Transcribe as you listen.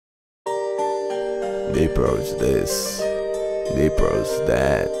ThePro's this, ThePro's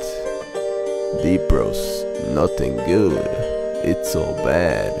that, ThePro's nothing good, it's so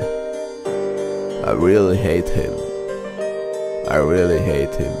bad. I really hate him. I really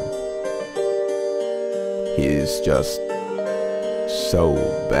hate him. He is just so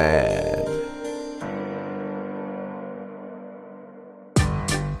bad.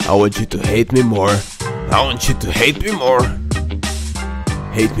 I want you to hate me more. I want you to hate me more.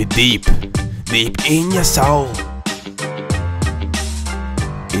 Hate me deep, deep in your soul.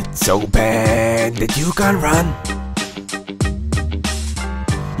 It's so bad that you can't run.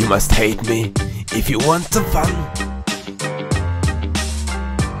 You must hate me if you want some fun.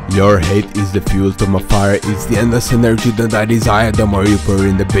 Your hate is the fuel to my fire. It's the endless energy that I desire. The more you pour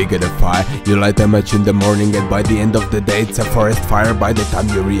in, the bigger the fire. You light a match in the morning, and by the end of the day it's a forest fire. By the time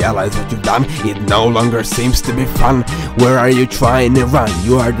you realize what you've done, it no longer seems to be fun. Where are you trying to run?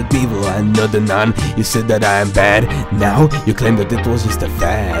 You are the devil and not the nun. You said that I am bad, now you claim that it was just a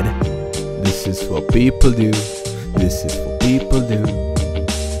fad. This is what people do. This is what people do.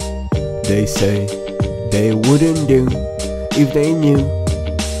 They say they wouldn't do if they knew.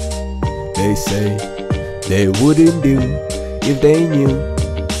 They say they wouldn't do if they knew,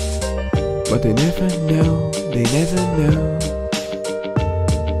 but they never know, they never know.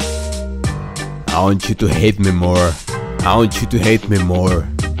 I want you to hate me more. I want you to hate me more.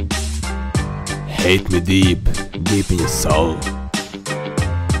 Hate me deep, deep in your soul.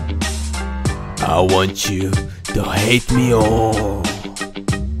 I want you to hate me all.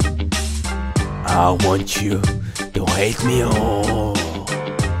 I want you to hate me all.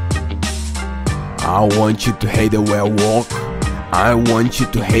 I want you to hate the way I walk. I want you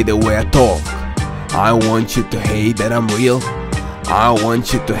to hate the way I talk. I want you to hate that I'm real. I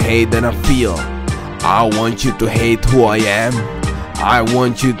want you to hate that I feel. I want you to hate who I am. I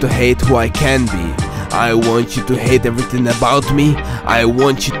want you to hate who I can be. I want you to hate everything about me. I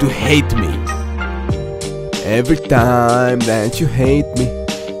want you to hate me. Every time that you hate me,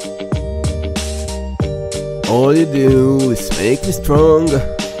 all you do is make me stronger.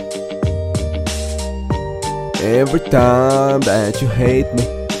 Every time that you hate me,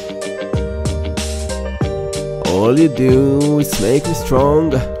 all you do is make me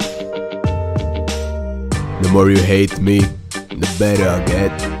stronger. The more you hate me, the better I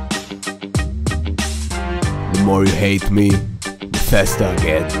get. The more you hate me, the faster I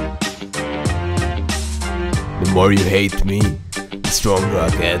get. The more you hate me, the stronger I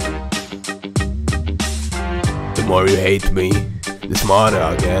get. The more you hate me, the smarter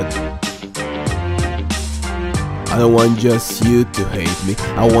I get. I don't want just you to hate me,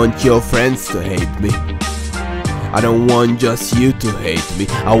 I want your friends to hate me. I don't want just you to hate me,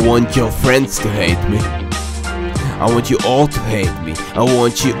 I want your friends to hate me. I want you all to hate me, I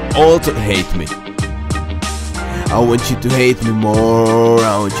want you all to hate me. I want you to hate me more,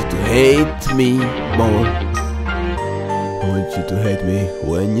 I want you to hate me more. I want you to hate me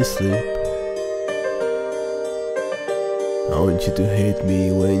when you sleep. I want you to hate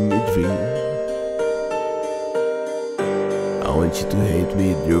me when you dream. I want you to hate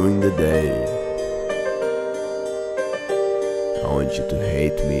me during the day. I want you to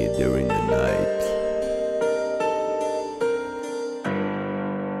hate me during the night.